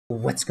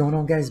What's going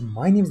on, guys?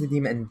 My name is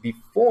Nadim, and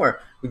before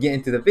we get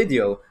into the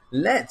video,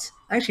 let's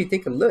actually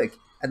take a look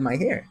at my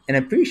hair and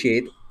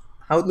appreciate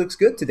how it looks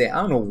good today.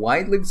 I don't know why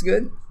it looks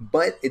good,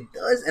 but it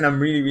does, and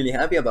I'm really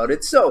happy about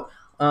it. So,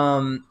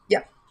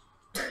 yeah,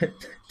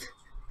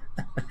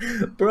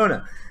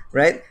 Perona,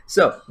 right?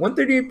 So,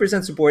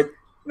 138% support,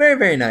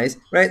 very nice,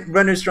 right?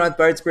 Runner, Strand,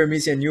 Pirates,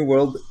 Paramecia, New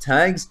World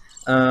tags.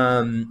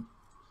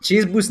 She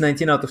is boost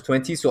 19 out of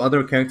 20, so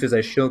other characters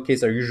I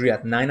showcase are usually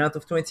at 9 out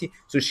of 20.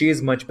 So she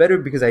is much better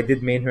because I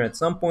did main her at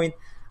some point.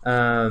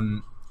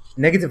 Um,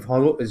 Negative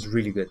Hollow is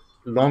really good.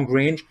 Long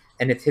range,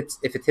 and it hits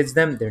if it hits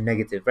them, they're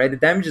negative, right? The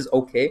damage is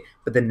okay,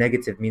 but the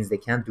negative means they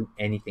can't do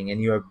anything, and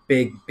you're a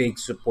big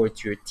support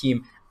to your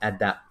team at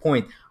that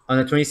point. On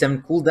a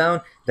 27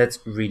 cooldown, that's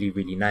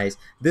really nice.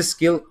 This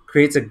skill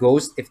creates a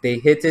ghost. If they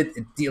hit it,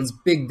 it deals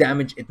big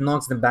damage. It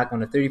knocks them back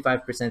on a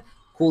 35%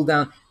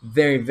 cooldown.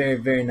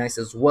 Very nice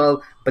as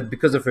well. But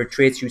because of her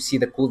traits, you see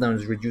the cooldown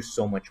is reduced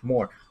so much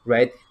more,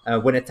 right?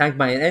 When attacked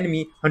by an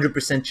enemy,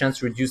 100% chance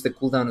to reduce the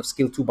cooldown of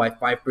skill 2 by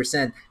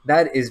 5%.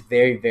 That is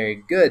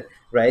very good,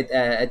 right?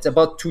 It's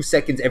about 2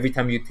 seconds every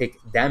time you take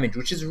damage,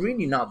 which is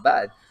really not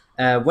bad.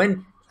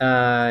 When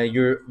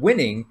you're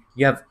winning,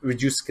 you have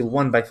reduced skill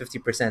 1 by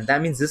 50%.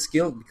 That means this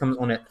skill becomes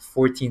on a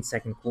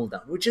 14-second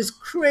cooldown, which is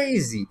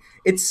crazy.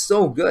 It's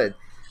so good.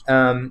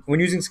 When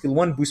using skill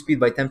 1, boost speed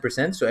by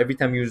 10%. So every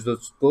time you use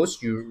those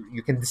ghosts,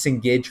 you can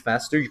disengage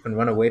faster, you can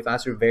run away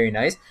faster. Very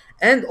nice.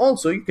 And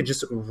also, you could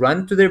just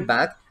run to their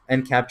back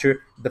and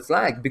capture the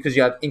flag because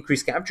you have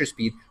increased capture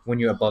speed when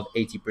you're above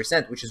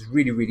 80%, which is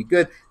really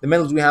good. The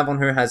medals we have on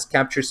her has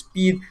capture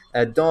speed,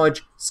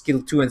 dodge,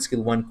 skill 2, and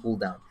skill 1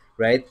 cooldown,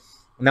 right?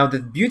 Now, the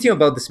beauty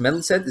about this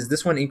medal set is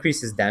this one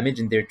increases damage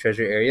in their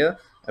treasure area,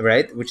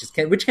 right? Which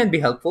can be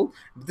helpful.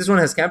 But this one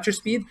has capture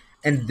speed,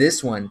 and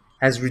this one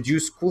has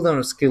reduced cooldown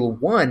of skill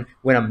 1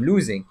 when I'm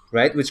losing,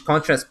 right? Which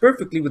contrasts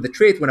perfectly with the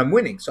trait when I'm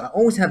winning. So I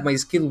always have my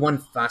skill 1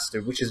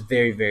 faster, which is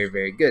very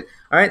good.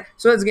 All right,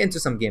 so let's get into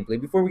some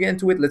gameplay. Before we get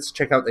into it, let's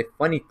check out a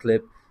funny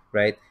clip,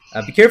 right?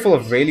 Be careful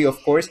of Rayleigh,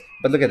 of course,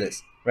 but look at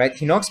this, right?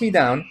 He knocks me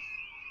down.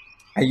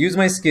 I use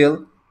my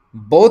skill.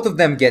 Both of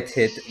them get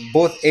hit,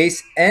 both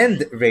Ace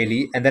and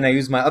Rayleigh, and then I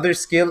use my other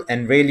skill,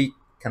 and Rayleigh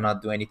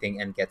cannot do anything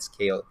and gets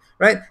KO'd,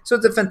 right? So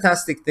it's a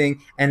fantastic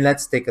thing, and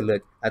let's take a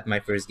look at my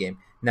first game.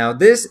 Now,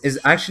 this is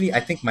actually, I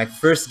think, my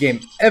first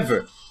game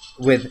ever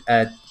with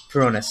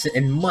Perona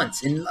in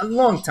months, in a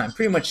long time,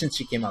 pretty much since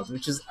she came out,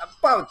 which is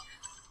about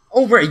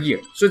over a year.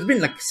 So it's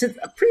been like since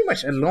pretty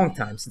much a long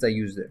time since I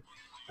used her.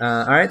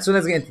 All right, so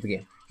let's get into the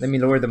game. Let me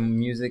lower the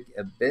music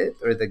a bit,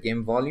 or the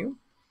game volume.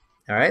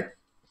 All right.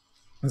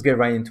 Let's get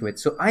right into it.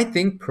 So I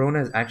think Perona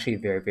is actually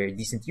a very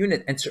decent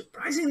unit. And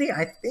surprisingly,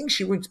 I think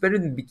she works better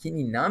than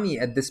Bikini Nami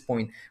at this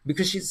point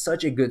because she's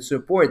such a good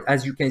support.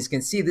 As you guys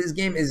can see, this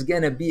game is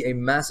going to be a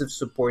massive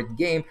support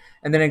game.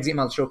 And the next game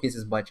I'll showcase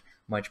is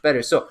much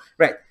better. So,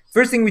 right.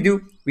 First thing we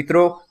do, we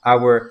throw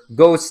our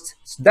ghost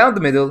down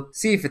the middle,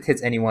 see if it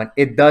hits anyone.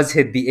 It does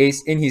hit the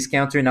ace in his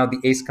counter. Now the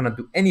ace cannot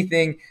do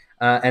anything.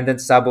 And then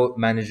Sabo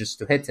manages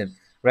to hit him,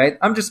 right?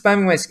 I'm just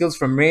spamming my skills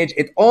from rage.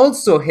 It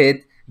also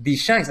hit the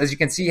Shanks. As you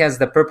can see, he has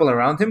the purple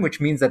around him, which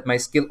means that my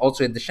skill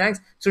also hit the Shanks.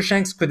 So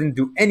Shanks couldn't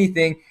do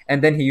anything,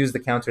 and then he used the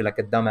counter like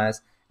a dumbass,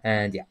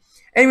 and yeah.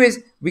 Anyways,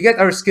 we get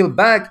our skill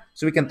back,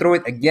 so we can throw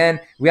it again.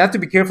 We have to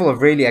be careful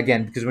of Rayleigh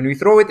again, because when we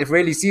throw it, if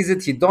Rayleigh sees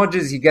it, he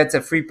dodges, he gets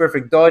a free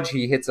perfect dodge,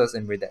 he hits us,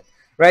 and we're dead,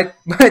 right?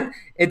 But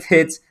it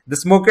hits the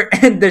Smoker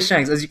and the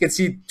Shanks. As you can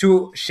see,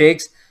 2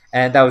 shakes,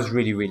 and that was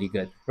really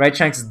good, right?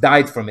 Shanks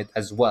died from it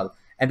as well.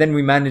 And then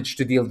we managed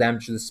to deal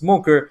damage to the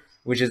Smoker,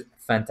 which is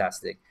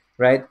fantastic,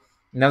 right?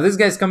 Now this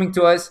guy's coming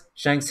to us.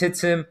 Shanks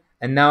hits him,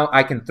 and now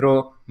I can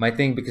throw my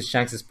thing because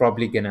Shanks is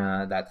probably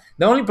gonna that.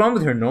 The only problem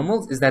with her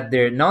normals is that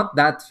they're not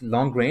that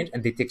long range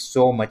and they take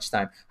so much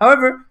time.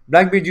 However,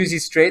 Blackbeard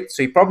uses straight,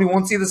 so he probably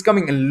won't see this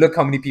coming. And look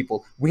how many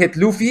people we hit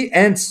Luffy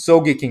and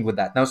Soge King with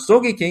that. Now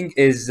Soge King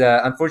is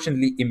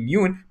unfortunately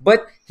immune,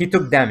 but he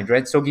took damage,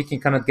 right? Soge King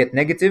cannot get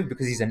negative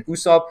because he's an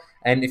Usopp.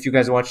 And if you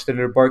guys watch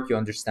Thriller Bark, you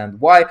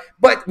understand why.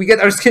 But we get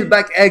our skill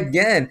back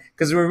again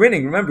because we're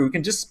winning. Remember, we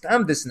can just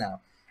spam this now.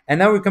 And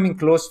now we're coming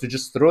close to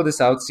just throw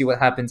this out, see what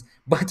happens.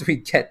 But we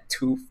get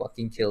 2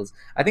 fucking kills.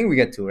 I think we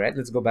get 2, right?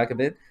 Let's go back a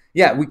bit.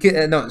 Yeah, we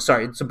kill. No,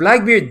 sorry. So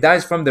Blackbeard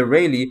dies from the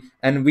Rayleigh,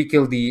 and we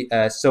kill the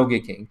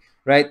Soge King,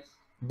 right?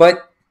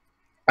 But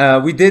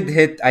we did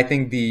hit, I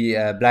think,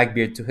 the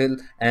Blackbeard to hit.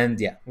 And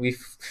yeah, we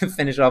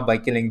finish off by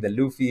killing the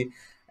Luffy.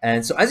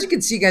 And so as you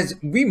can see, guys,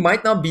 we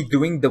might not be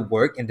doing the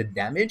work and the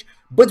damage,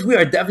 but we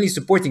are definitely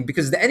supporting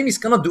because the enemies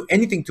cannot do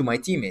anything to my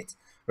teammates.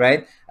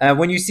 Right?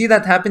 When you see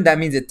that happen, that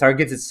means it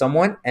targeted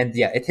someone, and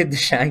yeah, it hit the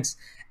Shanks,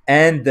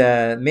 and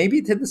maybe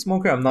it hit the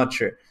Smoker. I'm not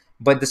sure,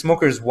 but the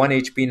Smoker is 1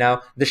 HP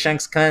now. The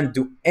Shanks can't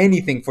do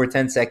anything for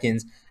 10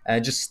 seconds.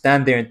 Just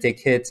stand there and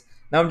take hits.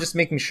 Now I'm just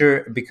making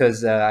sure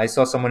because I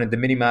saw someone in the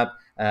minimap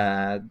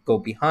go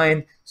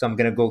behind, so I'm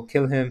gonna go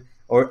kill him.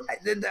 Or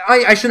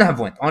I shouldn't have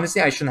went.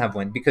 Honestly, I shouldn't have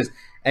went because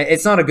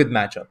it's not a good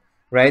matchup.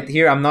 Right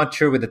here, I'm not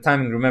sure with the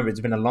timing. Remember, it's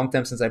been a long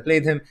time since I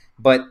played him,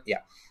 but yeah.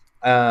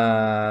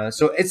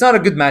 So it's not a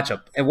good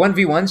matchup. At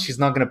 1v1, she's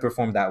not going to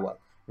perform that well,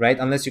 right?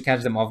 Unless you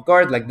catch them off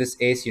guard, like this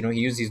ace, he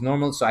uses his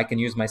normal, so I can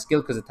use my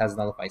skill because it has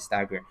nullify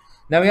stagger.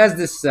 Now he has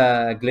this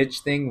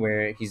glitch thing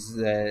where he's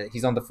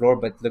on the floor,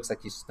 but it looks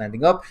like he's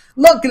standing up.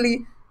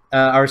 Luckily,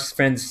 our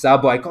friend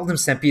Sabo, I called him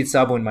Stampede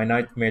Sabo in my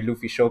Nightmare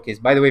Luffy showcase.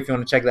 By the way, if you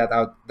want to check that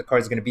out, the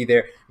card's going to be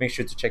there. Make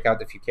sure to check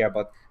out if you care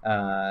about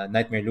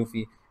Nightmare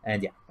Luffy.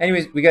 And yeah,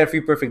 anyways, we got a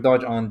free perfect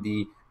dodge on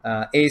the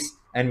ace,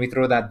 and we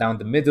throw that down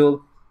the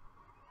middle.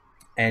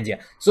 And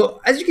yeah,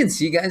 so as you can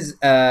see, guys,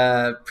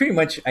 pretty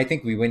much I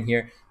think we win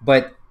here.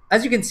 But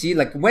as you can see,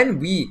 like when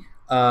we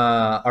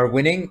are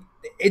winning,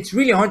 it's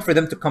really hard for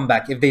them to come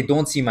back if they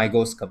don't see my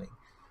ghost coming,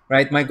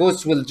 right? My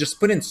ghost will just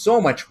put in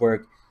so much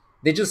work.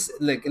 They just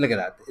look at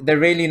that. The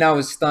Rayleigh now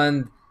is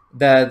stunned.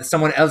 The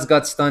someone else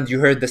got stunned. You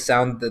heard the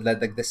sound,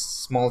 like the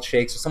small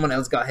shake. So someone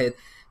else got hit.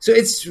 So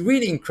it's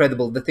really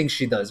incredible the things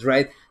she does,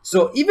 right?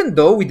 So even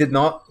though we did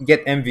not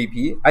get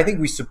MVP, I think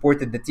we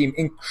supported the team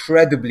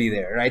incredibly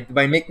there, right?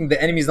 By making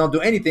the enemies not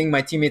do anything,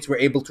 my teammates were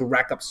able to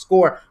rack up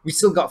score. We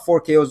still got 4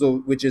 KOs,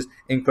 which is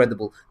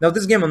incredible. Now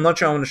this game, I'm not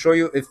sure I want to show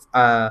you if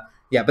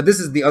yeah, but this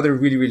is the other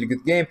really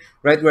good game,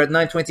 right? We're at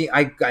 920.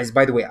 Guys,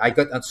 by the way, I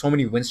got on so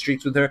many win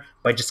streaks with her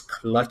by just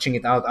clutching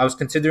it out. I was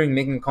considering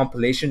making a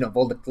compilation of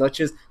all the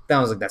clutches. Then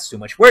I was like, that's too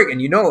much work,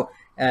 and in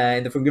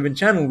the Forgiven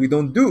channel, we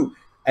don't do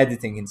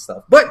editing and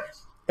stuff. But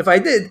if I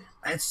did,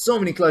 I had so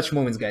many clutch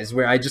moments, guys,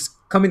 where I just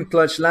come in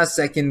clutch last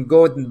second,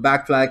 go in the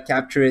back flag,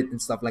 capture it,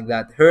 and stuff like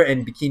that. Her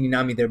and Bikini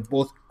Nami, they're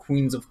both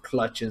queens of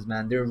clutches,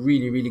 man. They're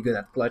really good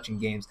at clutching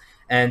games.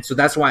 And so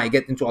that's why I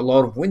get into a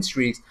lot of win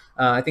streaks.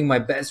 I think my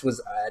best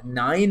was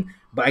 9,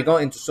 but I got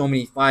into so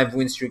many 5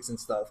 win streaks and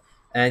stuff.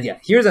 And yeah,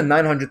 here's a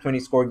 920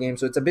 score game,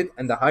 so it's a bit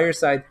on the higher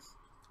side.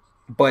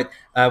 But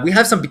we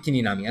have some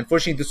Bikini Nami.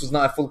 Unfortunately, this was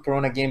not a full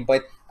Perona game,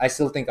 but I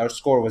still think our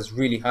score was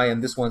really high on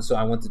this one, so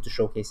I wanted to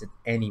showcase it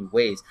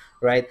anyways,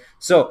 right?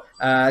 So,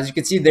 as you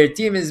can see, their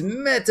team is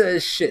meta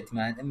as shit,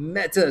 man.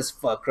 Meta as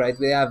fuck, right?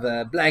 We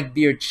have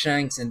Blackbeard,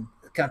 Shanks, and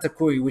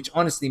Katakuri, which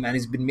honestly, man,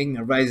 he's been making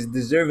a rise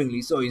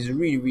deservingly, so he's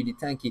really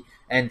tanky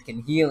and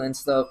can heal and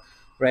stuff.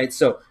 Right,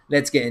 so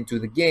let's get into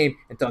the game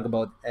and talk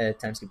about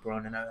Timeskip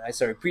Perona.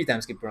 Sorry,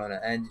 pre-Timeskip Perona,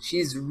 and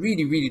she's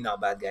really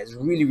not bad, guys.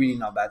 Really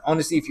not bad.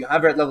 Honestly, if you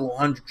have her at level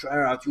 100, try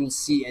her out. You will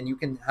see, and you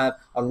can have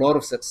a lot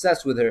of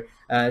success with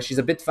her. She's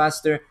a bit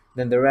faster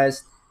than the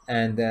rest,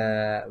 and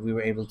we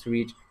were able to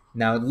reach.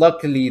 Now,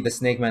 luckily, the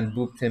Snake Man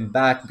booped him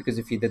back, because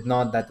if he did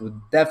not, that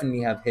would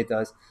definitely have hit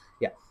us.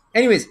 Yeah.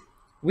 Anyways,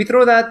 we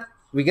throw that.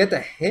 We get a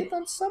hit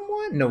on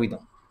someone? No, we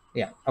don't.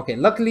 Yeah. Okay.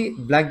 Luckily,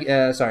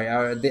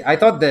 I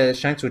thought the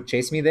Shanks would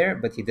chase me there,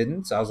 but he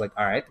didn't. So I was like,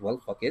 all right,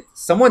 well, fuck it.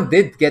 Someone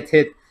did get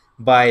hit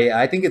by,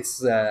 I think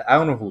it's, I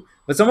don't know who,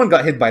 but someone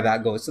got hit by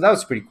that ghost. So that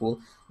was pretty cool.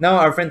 Now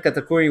our friend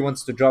Katakuri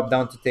wants to drop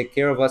down to take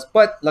care of us,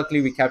 but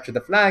luckily we captured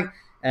the flag,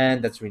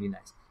 and that's really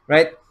nice,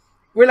 right?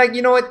 We're like,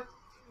 you know what?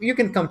 You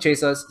can come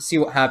chase us, see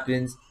what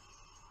happens.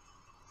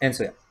 And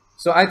so, yeah.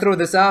 So I throw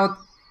this out,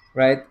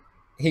 right?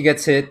 He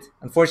gets hit.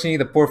 Unfortunately,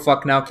 the poor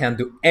fuck now can't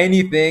do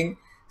anything.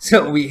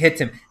 So we hit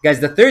him. Guys,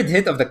 the third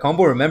hit of the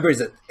combo, remember, is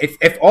that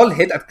if all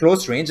hit at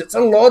close range, it's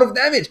a lot of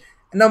damage.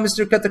 And now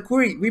Mr.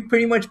 Katakuri, we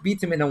pretty much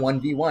beat him in a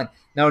 1v1.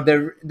 Now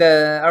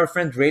our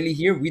friend Rayleigh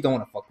here, we don't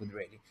want to fuck with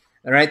Rayleigh.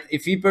 All right,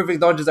 if he perfect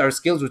dodges our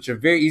skills, which are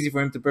very easy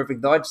for him to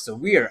perfect dodge, so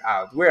we are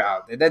out. We're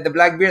out. And then the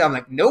Blackbeard, I'm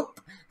like, nope.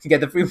 Get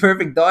the free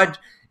perfect dodge.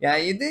 Yeah,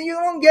 you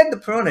don't get the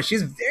Perona.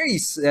 She's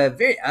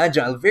very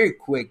agile, very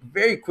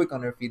quick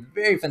on her feet,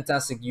 very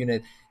fantastic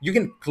unit. You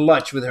can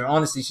clutch with her.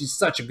 Honestly, she's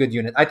such a good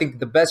unit. I think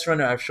the best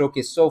runner I've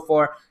showcased so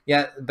far.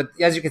 Yeah, but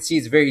as you can see,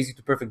 it's very easy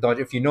to perfect dodge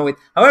if you know it.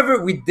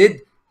 However, we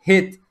did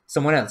hit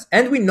someone else,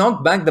 and we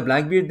knocked back the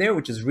Blackbeard there,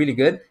 which is really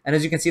good. And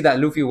as you can see, that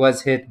Luffy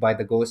was hit by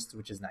the ghost,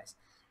 which is nice.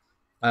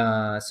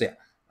 So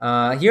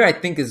yeah, here I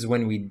think is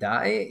when we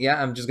die.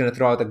 Yeah, I'm just gonna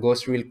throw out a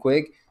ghost real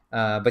quick.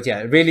 But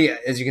yeah, really,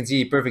 as you can see,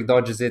 he perfect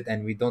dodges it,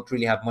 and we don't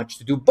really have much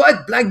to do.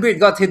 But Blackbeard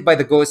got hit by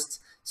the ghosts,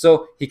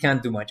 so he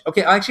can't do much.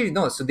 Okay, actually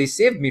no. So they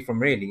saved me from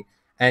Rayleigh,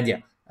 and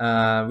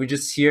yeah, we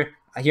just here.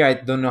 Here I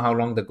don't know how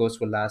long the ghost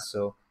will last.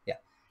 So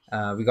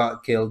yeah, we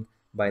got killed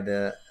by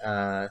the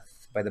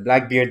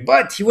Blackbeard,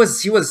 but he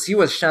was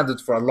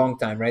shadowed for a long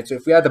time, right? So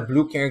if we had a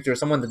blue character or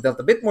someone that dealt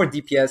a bit more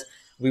DPS,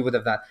 we would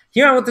have that.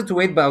 Here I wanted to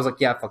wait, but I was like,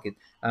 yeah, fuck it.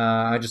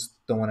 I just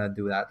don't want to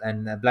do that.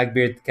 And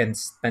Blackbeard can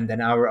spend an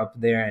hour up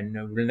there and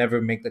will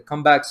never make the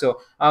comeback.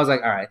 So I was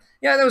like, all right.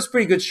 Yeah, that was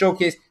pretty good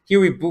showcase. Here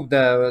we booped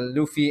the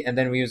Luffy, and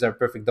then we use our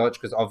perfect dodge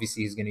because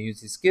obviously he's going to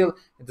use his skill.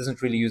 It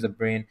doesn't really use a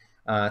brain.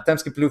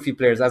 Timeskip Luffy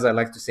players, as I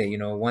like to say,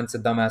 once a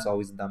dumbass,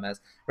 always a dumbass,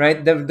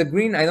 right? The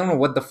green, I don't know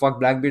what the fuck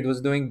Blackbeard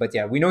was doing, but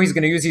yeah, we know he's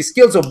gonna use his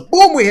skill, so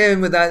boom, we hit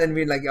him with that, and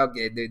we're like,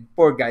 okay, the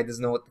poor guy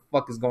doesn't know what the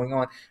fuck is going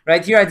on,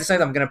 right? Here I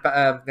decide I'm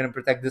gonna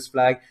protect this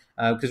flag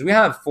because we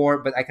have 4,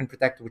 but I can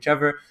protect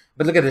whichever.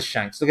 But look at this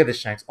Shanks,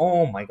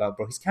 Oh my god,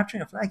 bro, he's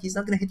capturing a flag. He's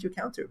not gonna hit your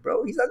counter,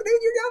 bro. He's not gonna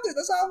hit your counter.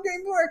 That's how the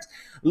game works.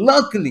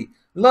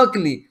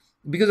 Luckily,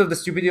 because of the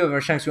stupidity of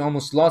our Shanks, we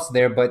almost lost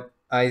there, but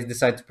I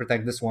decided to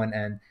protect this one,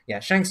 and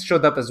yeah, Shanks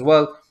showed up as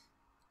well.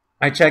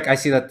 I check. I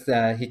see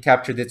that he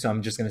captured it, so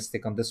I'm just gonna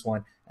stick on this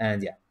one.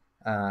 And yeah,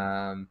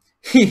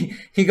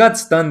 he got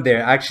stunned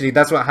there. Actually,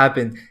 that's what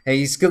happened. And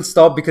he still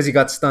stopped because he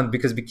got stunned.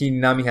 Because Bikini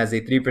Nami has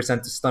a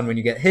 3% to stun when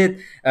you get hit,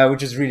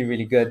 which is really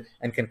really good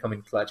and can come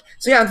in clutch.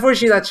 So yeah,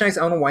 unfortunately that Shanks.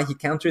 I don't know why he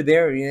countered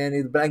there. Yeah,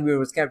 the Blackbeard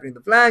was capturing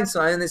the flag.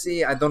 So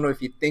honestly, I don't know if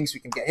he thinks we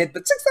can get hit.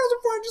 But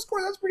 6,400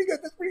 score. That's pretty good.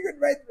 That's pretty good,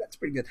 right? That's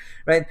pretty good,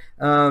 right?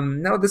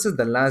 Now this is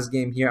the last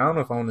game here. I don't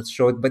know if I want to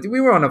show it, but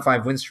we were on a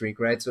 5 win streak,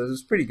 right? So it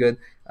was pretty good.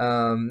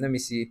 Let me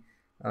see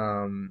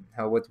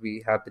how what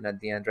we happened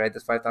at the end, right?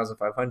 That's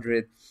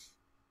 5,500.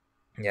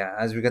 Yeah,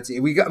 as we got to see,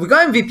 we got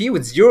MVP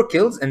with 0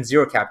 kills and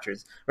 0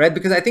 captures, right?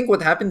 Because I think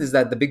what happened is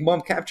that the big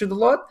bomb captured a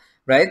lot,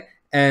 right?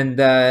 And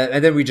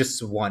then we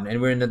just won, and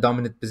we're in a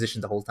dominant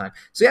position the whole time.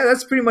 So yeah,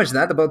 that's pretty much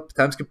that about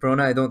Timeskip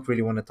Perona. I don't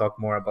really want to talk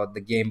more about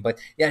the game, but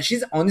yeah,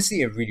 she's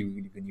honestly a really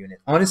really good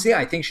unit. Honestly,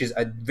 I think she's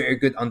a very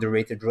good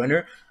underrated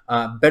runner,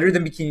 better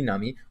than Bikini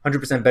Nami,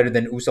 100% better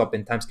than Usopp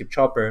and Timeskip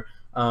Chopper.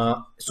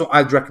 So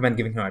I'd recommend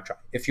giving her a try.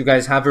 If you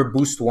guys have her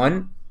boost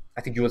one,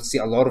 I think you will see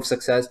a lot of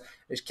success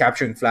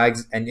capturing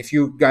flags. And if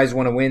you guys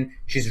want to win,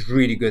 she's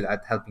really good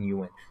at helping you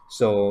win.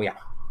 So yeah,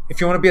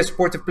 if you want to be a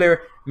supportive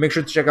player, make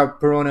sure to check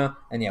out Perona.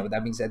 And yeah, with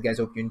that being said, guys,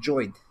 hope you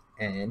enjoyed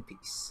and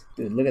peace.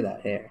 Dude, look at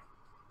that hair.